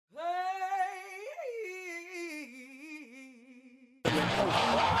Walker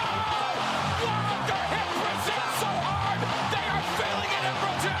hit Brazil so hard, they are feeling it in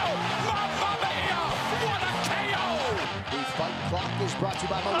Brazil. Mamma mia, what a KO! The fight clock is brought to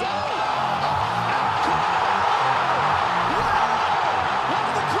you by Modelo. One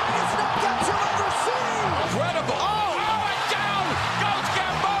of the greatest knockouts you'll ever see! Incredible. Oh, and down goes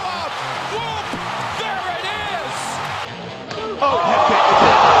Gamboa. Whoop, there it is.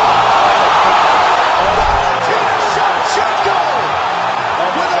 Shevchenko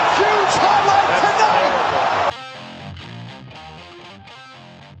with a huge highlight tonight!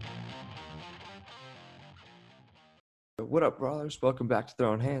 What up, brothers? Welcome back to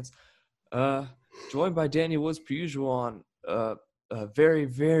Throwing Hands. Joined by Daniel Woods, per usual, on a very,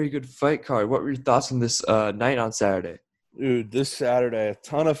 very good fight card. What were your thoughts on this night on Saturday? Dude, this Saturday, a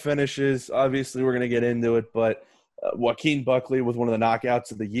ton of finishes. Obviously, we're going to get into it, but Joaquin Buckley with one of the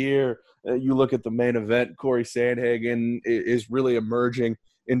knockouts of the year. You look at the main event, Corey Sandhagen is really emerging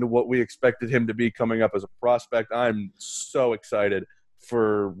into what we expected him to be coming up as a prospect. I'm so excited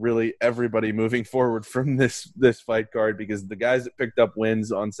for really everybody moving forward from this fight card because the guys that picked up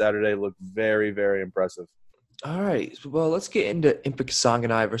wins on Saturday look very, very impressive. All right. Well, let's get into Impa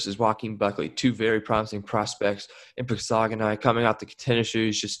Kasanganay versus Joaquin Buckley, two very promising prospects. Impa Kasanganay coming out the Contender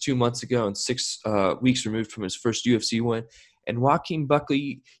Series just 2 months ago and 6 weeks removed from his first UFC win. And Joaquin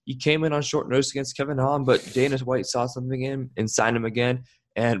Buckley, he came in on short notice against Kevin Holland, but Dana White saw something in him and signed him again.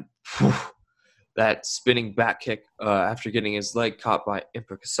 And that spinning back kick after getting his leg caught by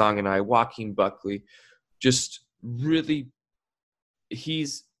Impa Kasanganay, Joaquin Buckley, just really,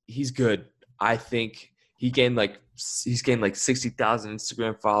 he's good. I think he's gained like 60,000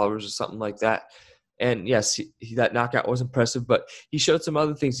 Instagram followers or something like that. And yes, that knockout was impressive, but he showed some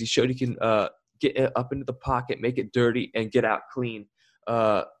other things. He showed he can get up into the pocket, make it dirty, and get out clean.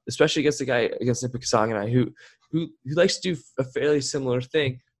 Especially against Impa Kasanganay, who likes to do a fairly similar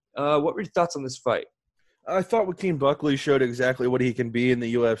thing. What were your thoughts on this fight? I thought Joaquin Buckley showed exactly what he can be in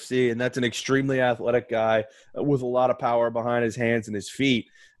the UFC, and that's an extremely athletic guy with a lot of power behind his hands and his feet.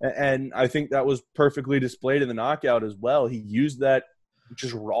 And I think that was perfectly displayed in the knockout as well. He used that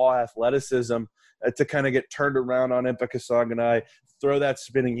just raw athleticism to kind of get turned around on Impa Kasanganay, throw that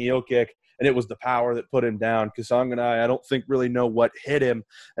spinning heel kick, and it was the power that put him down. Kasanganay, I don't think really know what hit him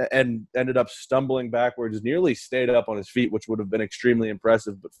and ended up stumbling backwards, nearly stayed up on his feet, which would have been extremely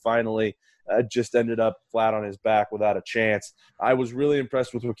impressive, but finally just ended up flat on his back without a chance. I was really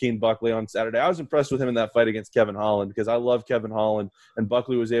impressed with Joaquin Buckley on Saturday. I was impressed with him in that fight against Kevin Holland because I love Kevin Holland, and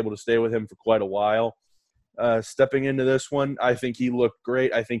Buckley was able to stay with him for quite a while. Stepping into this one, I think he looked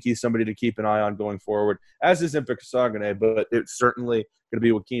great. I think he's somebody to keep an eye on going forward, as is Impa Kasanganay, but it's certainly going to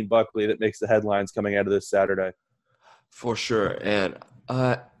be Joaquin Buckley that makes the headlines coming out of this Saturday. For sure. And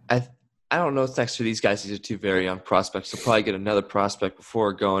I don't know what's next for these guys. These are two very young prospects. They'll probably get another prospect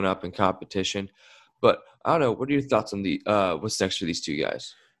before going up in competition. But I don't know. What are your thoughts on the what's next for these two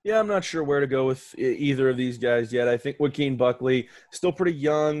guys? Yeah, I'm not sure where to go with either of these guys yet. I think Joaquin Buckley, still pretty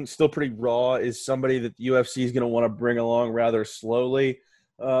young, still pretty raw, is somebody that the UFC is going to want to bring along rather slowly.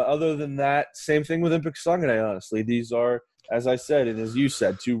 Other than that, same thing with Impa Kasanganay, honestly. These are, as I said, and as you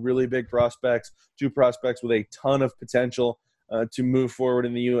said, two really big prospects, two prospects with a ton of potential to move forward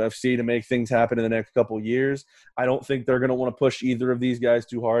in the UFC to make things happen in the next couple of years. I don't think they're going to want to push either of these guys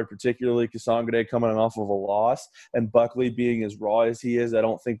too hard, particularly Kasanganay coming off of a loss and Buckley being as raw as he is. I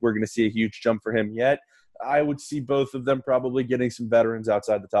don't think we're going to see a huge jump for him yet. I would see both of them probably getting some veterans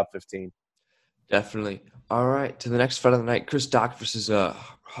outside the top 15. Definitely. All right, to the next fight of the night, Chris Daukaus versus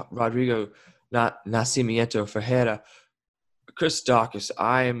Rodrigo Nascimento Ferreira. Chris Daukaus,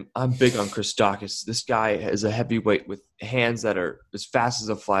 I'm big on Chris Daukaus. This guy is a heavyweight with hands that are as fast as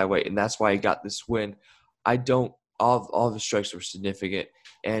a flyweight, and that's why he got this win. All of his strikes were significant,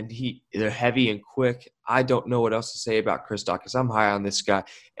 and they're heavy and quick. I don't know what else to say about Chris Daukaus. I'm high on this guy,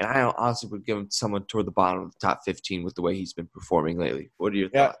 and I honestly would give him someone toward the bottom of the top 15 with the way he's been performing lately. What are your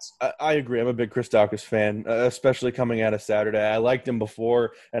thoughts? I agree. I'm a big Chris Daukaus fan, especially coming out of Saturday. I liked him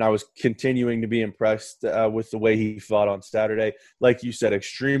before, and I was continuing to be impressed with the way he fought on Saturday. Like you said,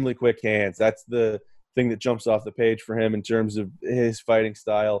 extremely quick hands. That's the thing that jumps off the page for him in terms of his fighting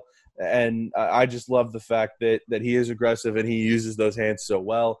style. And I just love the fact that he is aggressive and he uses those hands so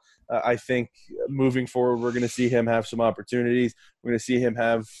well. I think moving forward, we're going to see him have some opportunities. We're going to see him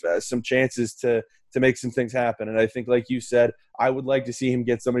have some chances to make some things happen. And I think, like you said, I would like to see him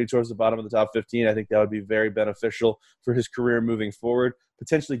get somebody towards the bottom of the top 15. I think that would be very beneficial for his career moving forward,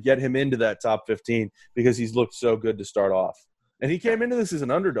 potentially get him into that top 15 because he's looked so good to start off. And he came into this as an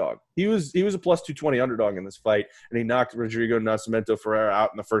underdog. He was a plus 220 underdog in this fight, and he knocked Rodrigo Nascimento Ferreira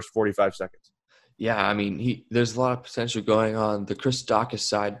out in the first 45 seconds. Yeah, I mean, there's a lot of potential going on the Chris Dawkins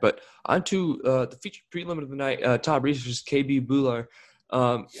side, but on to the featured prelim of the night, Tom Breeze versus KB Bular.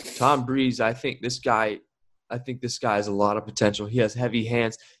 Tom Breeze, I think this guy has a lot of potential. He has heavy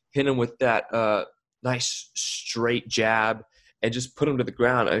hands. Hit him with that nice straight jab and just put him to the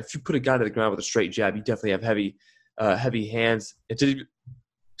ground. If you put a guy to the ground with a straight jab, you definitely have heavy hands. It did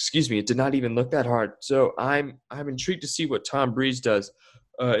not even look that hard. So I'm intrigued to see what Tom Breeze does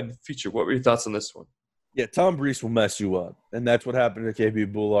in the future. What were your thoughts on this one? Yeah, Tom Breeze will mess you up, and that's what happened to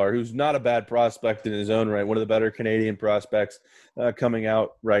KB Bular, who's not a bad prospect in his own right, one of the better Canadian prospects coming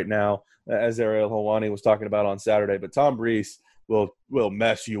out right now, as Ariel Helwani was talking about on Saturday. But Tom Breeze will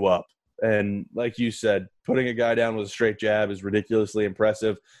mess you up. And like you said, putting a guy down with a straight jab is ridiculously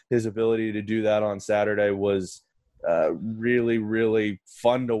impressive. His ability to do that on Saturday was really, really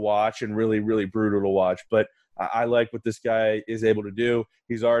fun to watch and really, really brutal to watch. But I like what this guy is able to do.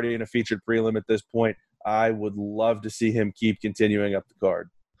 He's already in a featured prelim at this point. I would love to see him keep continuing up the card.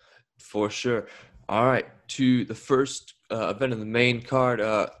 For sure. All right, to the first event of the main card,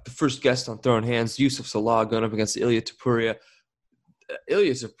 the first guest on Throwing Hands, Yusuf Salah going up against Ilia Topuria.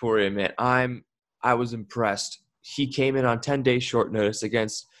 Ilia Topuria, man, I was impressed. He came in on 10-day short notice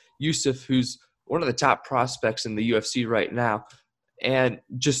against Yusuf, who's one of the top prospects in the UFC right now, and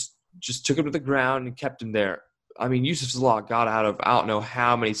just took him to the ground and kept him there. I mean, Yusuf Salah got out of I don't know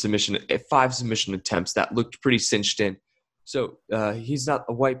how many 5 submission attempts that looked pretty cinched in. So he's not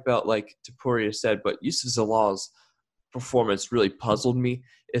a white belt like Topuria said, but Yusuf Salah's performance really puzzled me.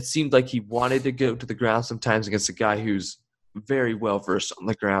 It seemed like he wanted to go to the ground sometimes against a guy who's very well versed on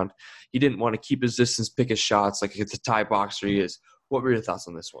the ground. He didn't want to keep his distance, pick his shots like against a Thai boxer he is. What were your thoughts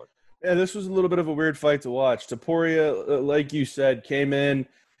on this one? Yeah, this was a little bit of a weird fight to watch. Topuria, like you said, came in,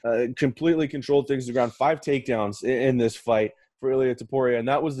 completely controlled things to the ground. 5 takedowns in this fight for Ilia Topuria, and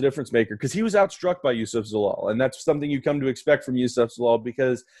that was the difference maker because he was outstruck by Yusuf Zalal, and that's something you come to expect from Yusuf Zalal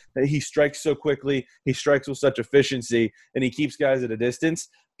because he strikes so quickly, he strikes with such efficiency, and he keeps guys at a distance.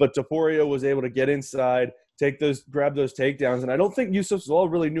 But Topuria was able to get inside, grab those takedowns, and I don't think Yusuf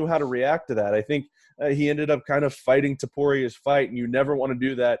Zalal really knew how to react to that. I think he ended up kind of fighting Topuria's fight, and you never want to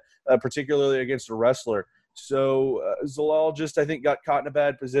do that, particularly against a wrestler. So Zalal just, I think, got caught in a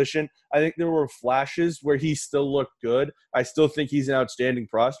bad position. I think there were flashes where he still looked good. I still think he's an outstanding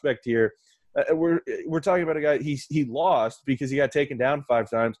prospect here. We're talking about a guy, he lost because he got taken down 5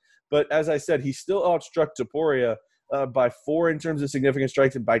 times. But as I said, he still outstruck Topuria by 4 in terms of significant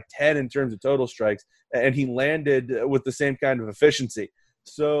strikes and by 10 in terms of total strikes. And he landed with the same kind of efficiency.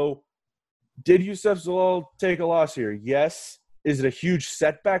 So did Yusuf Zalal take a loss here? Yes. Is it a huge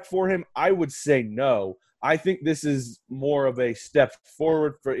setback for him? I would say no. I think this is more of a step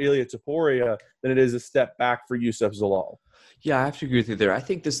forward for Ilia Topuria than it is a step back for Yusuf Zalal. Yeah, I have to agree with you there. I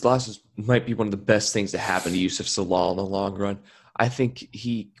think this loss might be one of the best things to happen to Yusuf Zalal in the long run. I think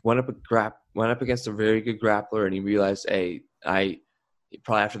he went up against a very good grappler, and he realized, hey,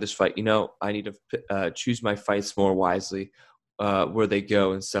 probably after this fight, I need to choose my fights more wisely, where they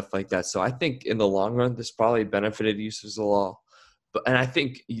go and stuff like that. So I think in the long run, this probably benefited Yusuf Zalal. And I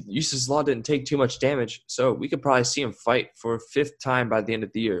think Yusuf Zalal didn't take too much damage, so we could probably see him fight for a 5th time by the end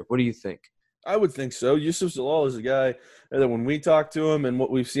of the year. What do you think? I would think so. Yusuf Zalal is a guy that when we talk to him and what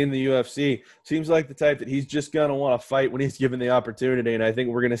we've seen in the UFC, seems like the type that he's just going to want to fight when he's given the opportunity, and I think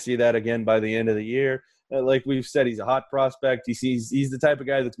we're going to see that again by the end of the year. Like we've said, he's a hot prospect. He's the type of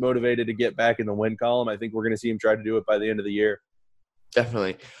guy that's motivated to get back in the win column. I think we're going to see him try to do it by the end of the year.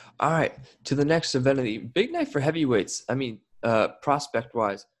 Definitely. All right, to the next event of the big night for heavyweights. I mean,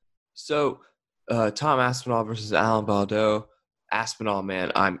 prospect-wise. So, Tom Aspinall versus Alan Baldo. Aspinall,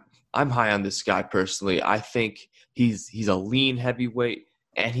 man, I'm high on this guy personally. I think he's a lean heavyweight,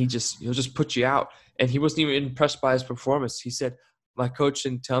 and he'll just put you out. And he wasn't even impressed by his performance. He said, my coach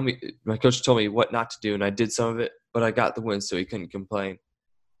told me what not to do, and I did some of it, but I got the win, so he couldn't complain.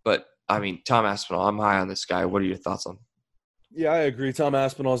 But, I mean, Tom Aspinall, I'm high on this guy. What are your thoughts on him? Yeah, I agree. Tom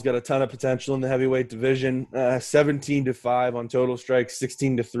Aspinall's got a ton of potential in the heavyweight division. 17-5 on total strikes,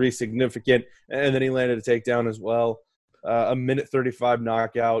 16-3 significant, and then he landed a takedown as well. A minute 35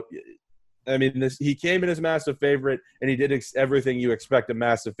 knockout. I mean, he came in as massive favorite, and he did everything you expect a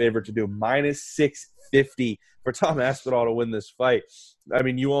massive favorite to do. Minus 650 for Tom Aspinall to win this fight. I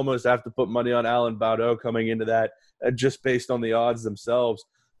mean, you almost have to put money on Alan Baldo coming into that just based on the odds themselves.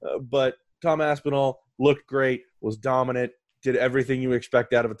 But Tom Aspinall looked great, was dominant, did everything you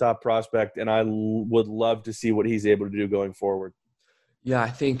expect out of a top prospect, and I would love to see what he's able to do going forward. Yeah, I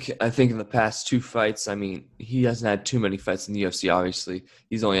think in the past 2 fights, I mean, he hasn't had too many fights in the UFC, obviously.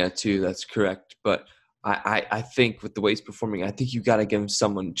 He's only had 2, that's correct. But I think with the way he's performing, I think you got to give him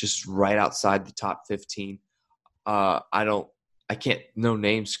someone just right outside the top 15. No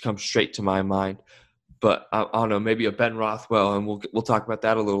names come straight to my mind, but I don't know, maybe a Ben Rothwell, and we'll talk about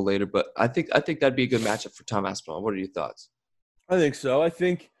that a little later. But I think that'd be a good matchup for Tom Aspinall. What are your thoughts? I think so. I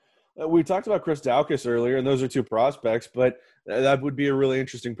think we talked about Chris Daukaus earlier, and those are two prospects, but that would be a really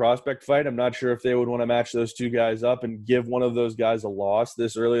interesting prospect fight. I'm not sure if they would want to match those two guys up and give one of those guys a loss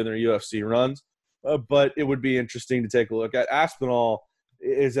this early in their UFC runs, but it would be interesting to take a look at. Aspinall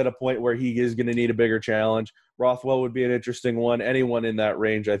is at a point where he is going to need a bigger challenge. Rothwell would be an interesting one. Anyone in that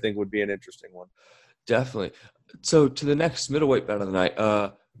range, I think, would be an interesting one. Definitely. So to the next middleweight bout of the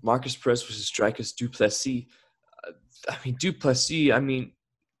night, Marcus Perez versus Dricus du Plessis. Du Plessis,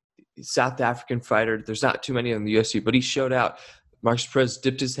 South African fighter. There's not too many in the UFC, but he showed out. Marcus Perez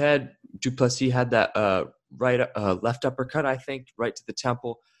dipped his head. Du Plessis had that left uppercut, I think, right to the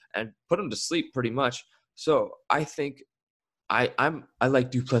temple, and put him to sleep pretty much. So I think I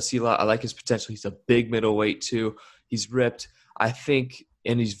like Du Plessis a lot. I like his potential. He's a big middleweight too. He's ripped, I think,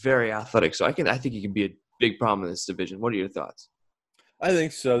 and he's very athletic. So I think he can be a big problem in this division. What are your thoughts? I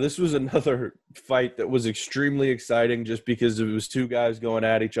think so. This was another fight that was extremely exciting just because it was two guys going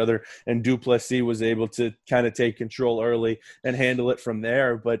at each other, and Du Plessis was able to kind of take control early and handle it from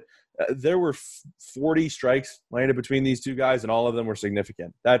there. But there were 40 strikes landed between these two guys, and all of them were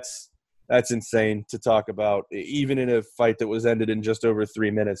significant. That's insane to talk about, even in a fight that was ended in just over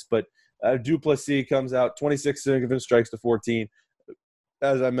 3 minutes. But Du Plessis comes out 26 significant strikes to 14,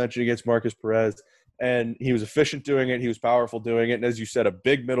 as I mentioned, against Marcus Perez. And he was efficient doing it. He was powerful doing it. And as you said, a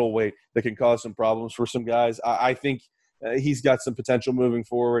big middleweight that can cause some problems for some guys. I think he's got some potential moving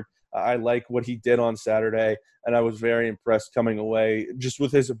forward. I like what he did on Saturday, and I was very impressed coming away just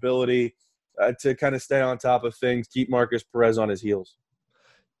with his ability to kind of stay on top of things, keep Marcus Perez on his heels.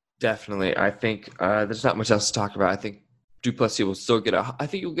 Definitely. I think there's not much else to talk about. I think Du Plessis will still I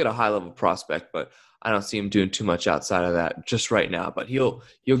think he'll get a high-level prospect, but I don't see him doing too much outside of that just right now. But he'll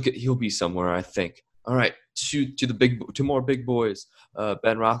be somewhere, I think. All right, to more big boys.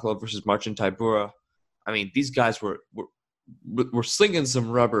 Ben Rothwell versus Marcin Tybura. These guys were slinging some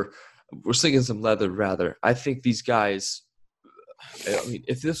rubber. We're slinging some leather, rather. I think these guys.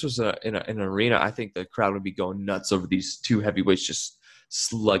 If this was in an arena, I think the crowd would be going nuts over these two heavyweights just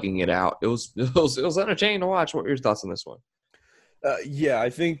slugging it out. It was entertaining to watch. What are your thoughts on this one?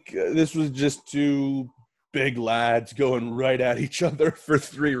 I think this was just two big lads going right at each other for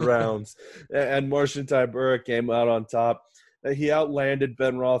 3 rounds. And Marcin Tybura came out on top. He outlanded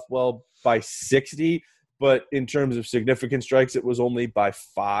Ben Rothwell by 60, but in terms of significant strikes, it was only by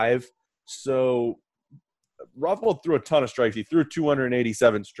 5. So Rothwell threw a ton of strikes. He threw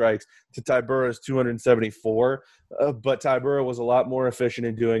 287 strikes to Tybura's 274, but Tybura was a lot more efficient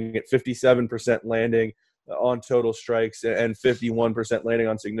in doing it, 57% landing on total strikes and 51% landing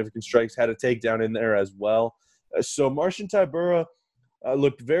on significant strikes, had a takedown in there as well. So Marcin Tybura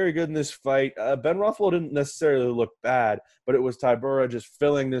looked very good in this fight. Ben Rothwell didn't necessarily look bad, but it was Tybura just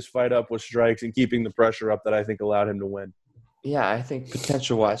filling this fight up with strikes and keeping the pressure up that I think allowed him to win. Yeah, I think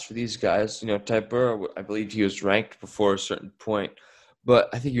potential-wise for these guys, Tybura, I believe he was ranked before a certain point, but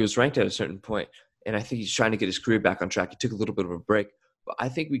I think he was ranked at a certain point, and I think he's trying to get his career back on track. He took a little bit of a break. But I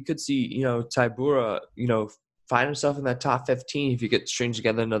think we could see, Tybura, find himself in that top 15 if he gets strings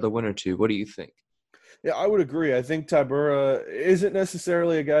together another win or two. What do you think? Yeah, I would agree. I think Tybura isn't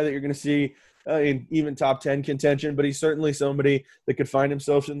necessarily a guy that you're going to see in even top 10 contention, but he's certainly somebody that could find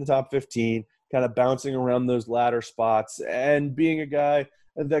himself in the top 15, kind of bouncing around those ladder spots and being a guy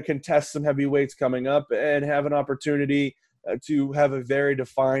that can test some heavyweights coming up and have an opportunity to have a very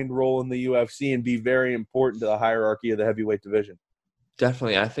defined role in the UFC and be very important to the hierarchy of the heavyweight division.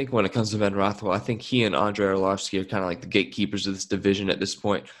 Definitely. I think when it comes to Ben Rothwell, I think he and Andrei Arlovski are kind of like the gatekeepers of this division at this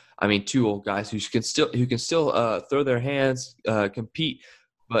point. 2 old guys who can still throw their hands, compete,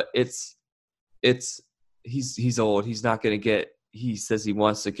 but he's old. He's not going to get. He says he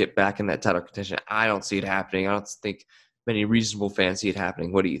wants to get back in that title contention. I don't see it happening. I don't think many reasonable fans see it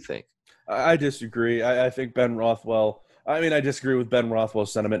happening. What do you think? I disagree. I think Ben Rothwell. I disagree with Ben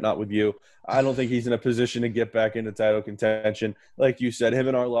Rothwell's sentiment, not with you. I don't think he's in a position to get back into title contention. Like you said, him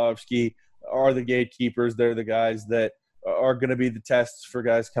and Arlovski are the gatekeepers. They're the guys that are going to be the tests for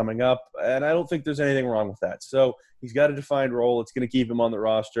guys coming up, and I don't think there's anything wrong with that. So he's got a defined role. It's going to keep him on the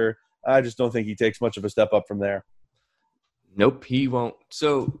roster. I just don't think he takes much of a step up from there. Nope, he won't.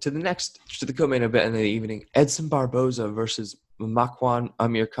 So to the co-main event in the evening, Edson Barboza versus Makwan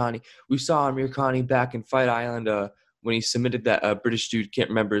Amirkhani. We saw Amirkhani back in Fight Island when he submitted that British dude, can't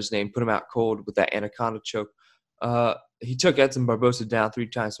remember his name, put him out cold with that anaconda choke. he took Edson Barboza down 3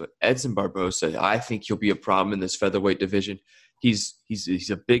 times, but Edson Barboza, I think he'll be a problem in this featherweight division. He's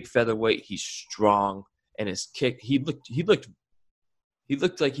a big featherweight. He's strong, and his kick. He looked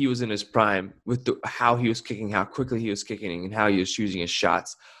like he was in his prime with how he was kicking, how quickly he was kicking, and how he was choosing his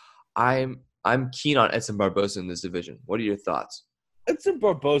shots. I'm keen on Edson Barboza in this division. What are your thoughts? Edson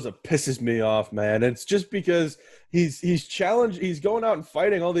Barboza pisses me off, man. It's just because he's challenged. He's going out and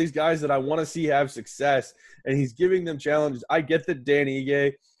fighting all these guys that I want to see have success, and he's giving them challenges. I get that Dan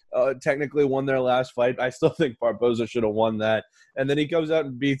Ige technically won their last fight. I still think Barboza should have won that. And then he goes out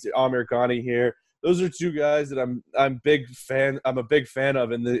and beats Amir Khani here. Those are 2 guys that I'm a big fan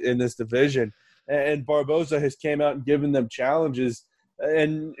of in this division. And Barboza has came out and given them challenges.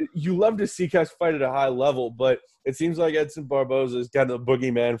 And you love to see guys fight at a high level, but it seems like Edson Barboza is kind of the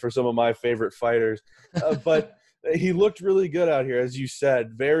boogeyman for some of my favorite fighters. But he looked really good out here, as you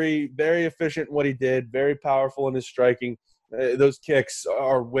said. Very, very efficient in what he did. Very powerful in his striking. Those kicks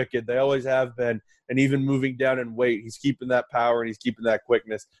are wicked. They always have been. And even moving down in weight, he's keeping that power and he's keeping that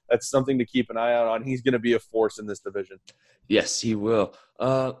quickness. That's something to keep an eye out on. He's going to be a force in this division. Yes, he will.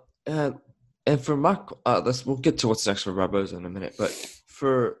 And for Mark, we'll get to what's next for Barboza in a minute. But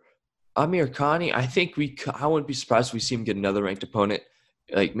for Amir Khani, I think I wouldn't be surprised if we see him get another ranked opponent,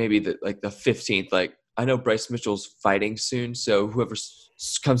 like maybe the 15th. Like, I know Bryce Mitchell's fighting soon, so whoever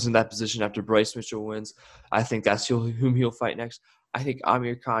comes in that position after Bryce Mitchell wins, I think that's whom he'll fight next. I think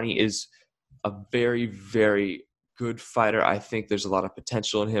Amir Khani is a very, very good fighter. I think there's a lot of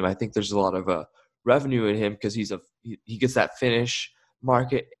potential in him. I think there's a lot of revenue in him because he gets that finish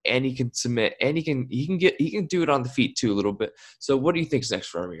market, and he can submit, and he can do it on the feet too a little bit. So what do you think is next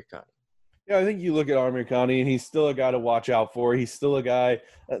for Amir Khani? Yeah, I think you look at Amir Khani, and he's still a guy to watch out for. He's still a guy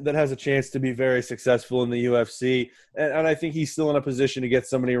that has a chance to be very successful in the UFC, and I think he's still in a position to get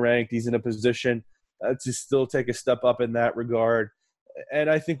somebody ranked. He's in a position to still take a step up in that regard,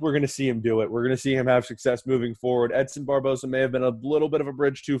 and I think we're going to see him do it. We're going to see him have success moving forward. Edson Barboza may have been a little bit of a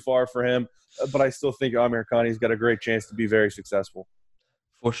bridge too far for him, but I still think Amir Khani's got a great chance to be very successful.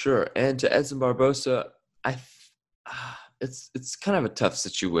 For sure. And to Edson Barboza, it's kind of a tough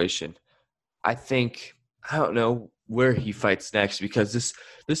situation. I don't know where he fights next because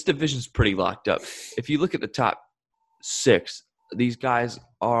this division is pretty locked up. If you look at the top 6, these guys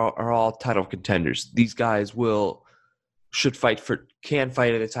are all title contenders. These guys can fight for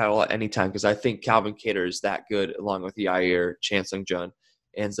the title at any time because I think Calvin Kattar is that good along with Yair, Chan Sung Jung,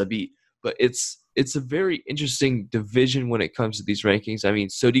 and Zabit. But it's a very interesting division when it comes to these rankings. I mean,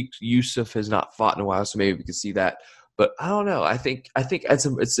 Sodiq Yusuff has not fought in a while, so maybe we can see that. But I don't know. I think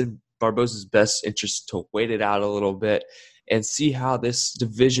it's in Barboza's best interest to wait it out a little bit and see how this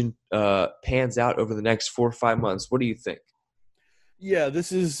division pans out over the next 4 or 5 months. What do you think? Yeah,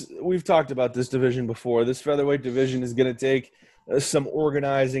 we've talked about this division before. This featherweight division is going to take some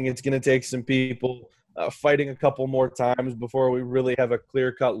organizing. It's going to take some people fighting a couple more times before we really have a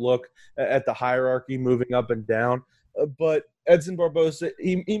clear-cut look at the hierarchy moving up and down. But Edson Barboza,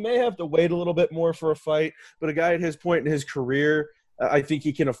 he may have to wait a little bit more for a fight, but a guy at his point in his career, I think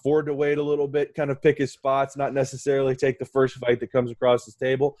he can afford to wait a little bit, kind of pick his spots, not necessarily take the first fight that comes across his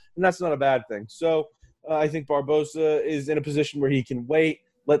table, and that's not a bad thing. So I think Barboza is in a position where he can wait,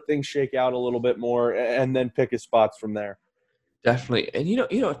 let things shake out a little bit more, and then pick his spots from there. Definitely. And you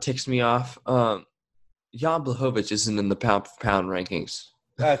know what ticks me off? Jan Blachowicz isn't in the pound-for-pound rankings.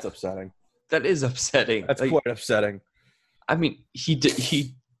 That's upsetting. That is upsetting. That's quite upsetting. I mean, he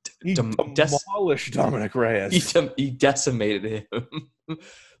demolished Dominic Reyes. He decimated him.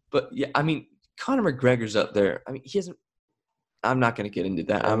 But yeah, I mean, Conor McGregor's up there. I mean, he hasn't. I'm not going to get into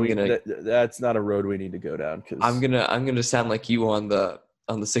that. That's not a road we need to go down. Cause I'm gonna sound like you on the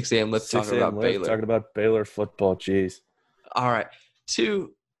 6 a.m. lift talking about Baylor. Talking about Baylor football. Jeez. All right,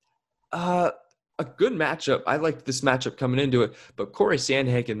 2. A good matchup. I liked this matchup coming into it, but Corey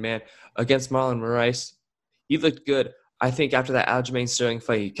Sandhagen, man, against Marlon Moraes, he looked good. I think after that Aljamain Sterling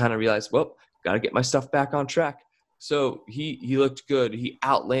fight, he kind of realized, well, got to get my stuff back on track. So he looked good. He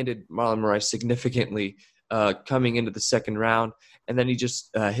outlanded Marlon Moraes significantly coming into the second round, and then he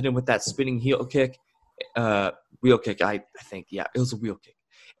just hit him with that spinning wheel kick. I think, yeah, it was a wheel kick.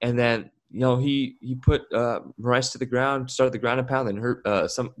 And then, he put Moraes to the ground, started the ground and pound, and hurt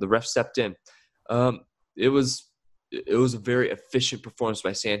the ref stepped in. It was a very efficient performance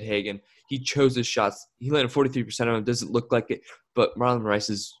by Sandhagen. He chose his shots. He landed 43% of them. Doesn't look like it, but Marlon Moraes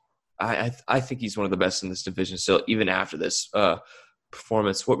is. I think he's one of the best in this division still, even after this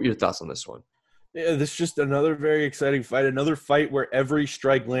performance. What were your thoughts on this one? Yeah, this is just another very exciting fight. Another fight where every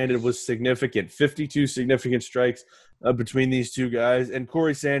strike landed was significant. 52 significant strikes between these two guys. And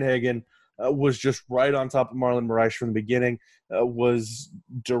Corey Sandhagen, was just right on top of Marlon Moraes from the beginning, was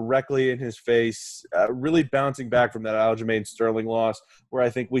directly in his face, really bouncing back from that Aljamain Sterling loss, where I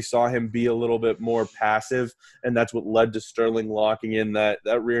think we saw him be a little bit more passive, and that's what led to Sterling locking in that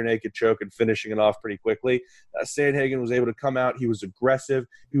rear naked choke and finishing it off pretty quickly. Sandhagen was able to come out. He was aggressive.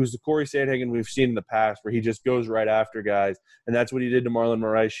 He was the Corey Sandhagen we've seen in the past, where he just goes right after guys, and that's what he did to Marlon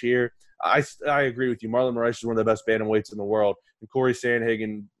Moraes here. I agree with you. Marlon Moraes is one of the best bantamweights in the world, and Corey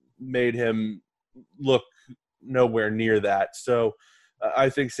Sandhagen made him look nowhere near that. So I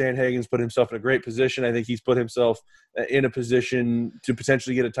think Sandhagen's put himself in a great position. I think he's put himself in a position to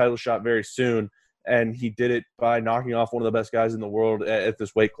potentially get a title shot very soon, and he did it by knocking off one of the best guys in the world at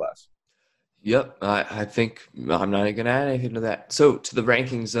this weight class. Yep, I think I'm not even going to add anything to that. So to the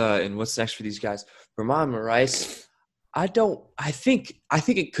rankings and what's next for these guys. For Marlon Moraes, I think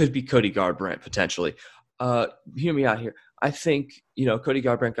it could be Cody Garbrandt potentially. Hear me out here. I think, Cody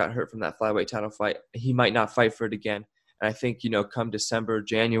Garbrandt got hurt from that flyweight title fight. He might not fight for it again. And I think, come December,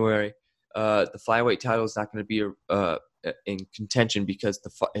 January, the flyweight title is not going to be in contention because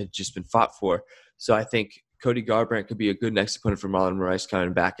it's just been fought for. So I think Cody Garbrandt could be a good next opponent for Marlon Moraes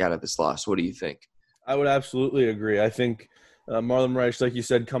coming back out of this loss. What do you think? I would absolutely agree. I think Marlon Moraes, like you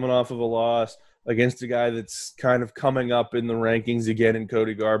said, coming off of a loss against a guy that's kind of coming up in the rankings again in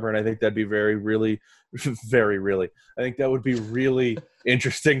Cody Garbrandt, I think that'd be I think that would be really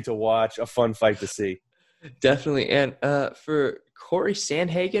interesting to watch, a fun fight to see. Definitely. And for Corey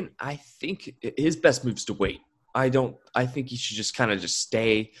Sandhagen, I think his best move is to wait. I think he should just kind of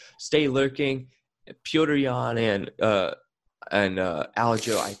stay lurking. Petr Yan and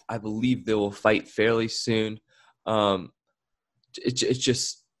Aljo, I believe they will fight fairly soon. It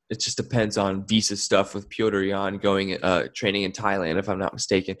just depends on visa stuff with Petr Yan going training in Thailand, if I'm not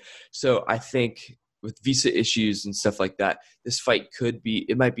mistaken. So I think with visa issues and stuff like that, this fight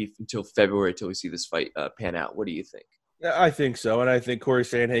might be until February till we see this fight pan out. What do you think? I think so, and I think Corey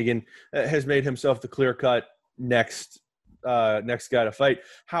Sandhagen has made himself the clear-cut next guy to fight.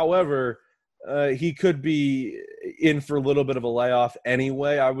 However, he could be in for a little bit of a layoff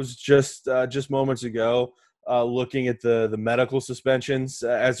anyway. I was just moments ago looking at the medical suspensions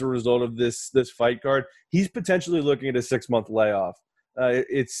as a result of this fight card. He's potentially looking at a 6-month layoff.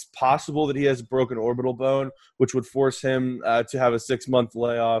 It's possible that he has a broken orbital bone, which would force him to have a 6-month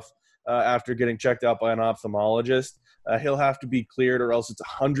layoff after getting checked out by an ophthalmologist. He'll have to be cleared, or else it's a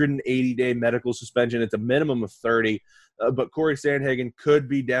 180-day medical suspension. It's a minimum of 30. But Corey Sandhagen could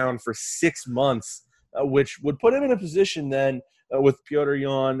be down for 6 months, which would put him in a position then with Petr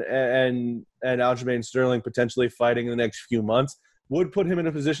Yan and Aljamain Sterling potentially fighting in the next few months, would put him in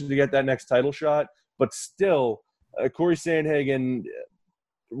a position to get that next title shot. But still, Corey Sandhagen,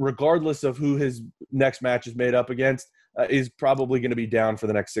 regardless of who his next match is made up against, is probably going to be down for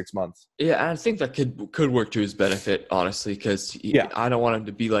the next 6 months. Yeah, I think that could work to his benefit, honestly, because I don't want him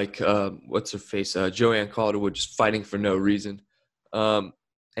to be like what's her face, Joanne Calderwood, just fighting for no reason,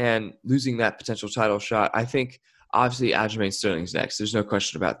 and losing that potential title shot. I think obviously Aljamain Sterling's next. There's no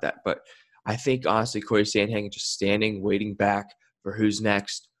question about that. But I think honestly, Corey Sandhagen just standing, waiting back for who's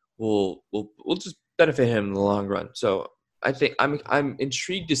next will just benefit him in the long run. So I think I'm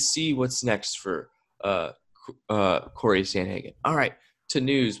intrigued to see what's next for Corey Sandhagen. All right, to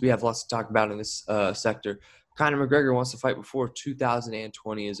news. We have lots to talk about in this sector. Conor McGregor wants to fight before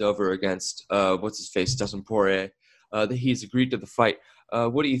 2020 is over against what's-his-face, Dustin Poirier. He's agreed to the fight.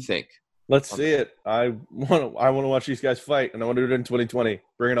 What do you think? Let's see it. I want to watch these guys fight, and I want to do it in 2020.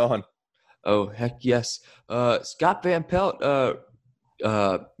 Bring it on. Oh, heck yes. Scott Van Pelt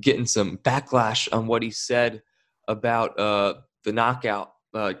getting some backlash on what he said about the knockout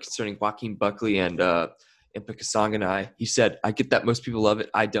concerning Joaquin Buckley and Impa Kasanganay. He said, I get that most people love it.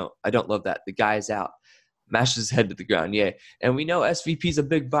 I don't love that. The guy's out. Mashes his head to the ground. Yeah. And we know SVP's a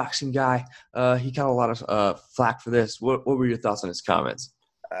big boxing guy. He got a lot of flack for this. What were your thoughts on his comments?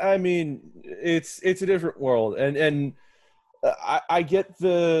 I mean, it's a different world, and I get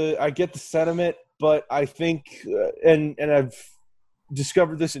the sentiment, but I think and I've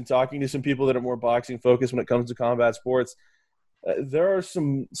discovered this in talking to some people that are more boxing focused when it comes to combat sports. There are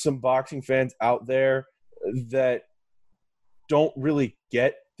some boxing fans out there that don't really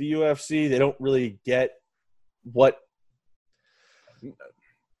get the UFC. They don't really get what –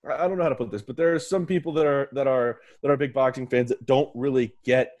 I don't know how to put this, but there are some people that are big boxing fans that don't really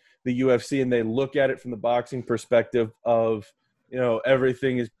get the UFC, and they look at it from the boxing perspective of,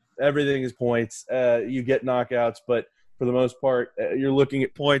 everything is points. You get knockouts, but for the most part, you're looking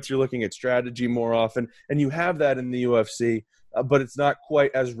at points, you're looking at strategy more often, and you have that in the UFC. but it's not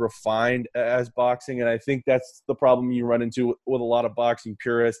quite as refined as boxing. And I think that's the problem you run into with a lot of boxing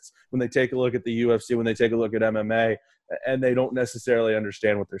purists when they take a look at the UFC, when they take a look at MMA, and they don't necessarily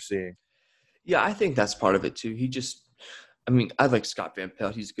understand what they're seeing. Yeah, I think that's part of it too. I like Scott Van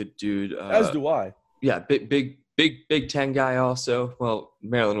Pelt. He's a good dude. As do I. Yeah, Big Ten guy also. Well,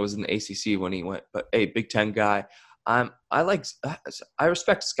 Maryland was in the ACC when he went, but Big Ten guy. I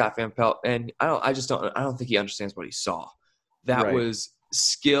respect Scott Van Pelt, and I don't think he understands what he saw. That Right. was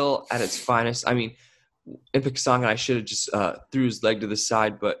skill at its finest. I mean, Impic Sanganay should have just threw his leg to the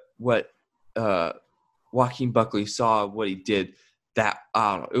side, but what Joaquin Buckley saw, what he did, I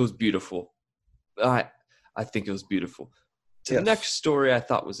don't know, it was beautiful. I think it was beautiful. The next story I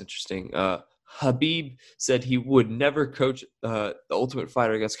thought was interesting. Khabib said he would never coach the Ultimate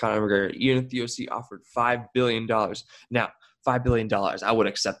Fighter against Conor McGregor, even if the UFC offered $5 billion. Now, $5 billion, I would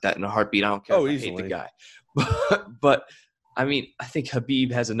accept that in a heartbeat. I don't care if I hate the guy. But I mean, I think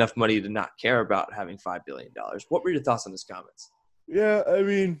Khabib has enough money to not care about having $5 billion. What were your thoughts on his comments? Yeah, I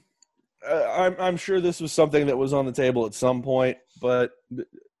mean, I'm sure this was something that was on the table at some point, but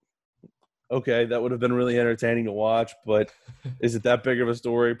okay, that would have been really entertaining to watch, but is it that big of a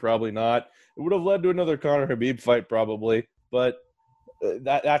story? Probably not. It would have led to another Conor Khabib fight probably, but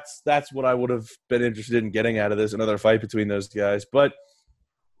that's what I would have been interested in getting out of this, another fight between those guys. But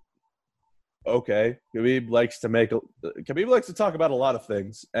okay, Khabib likes to talk about a lot of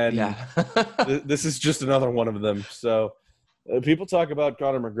things, and this is just another one of them. So people talk about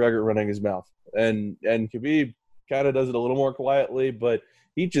Conor McGregor running his mouth, and Khabib kind of does it a little more quietly, but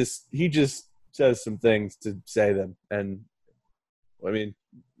he just says some things to say them, and I mean,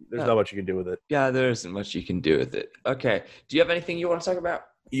 there's not much you can do with it. Yeah, there isn't much you can do with it. Okay, do you have anything you want to talk about?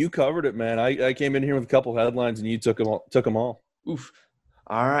 You covered it, man. I came in here with a couple headlines, and you took them all. Oof.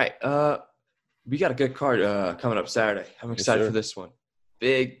 All right. We got a good card coming up Saturday. I'm excited for this one.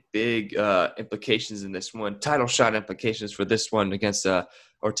 Big implications in this one. Title shot implications for this one against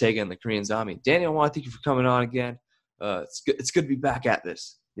Ortega and the Korean Zombie. Daniel, I want to thank you for coming on again. It's good to be back at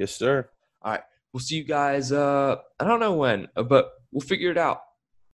this. Yes, sir. All right. We'll see you guys, I don't know when, but we'll figure it out.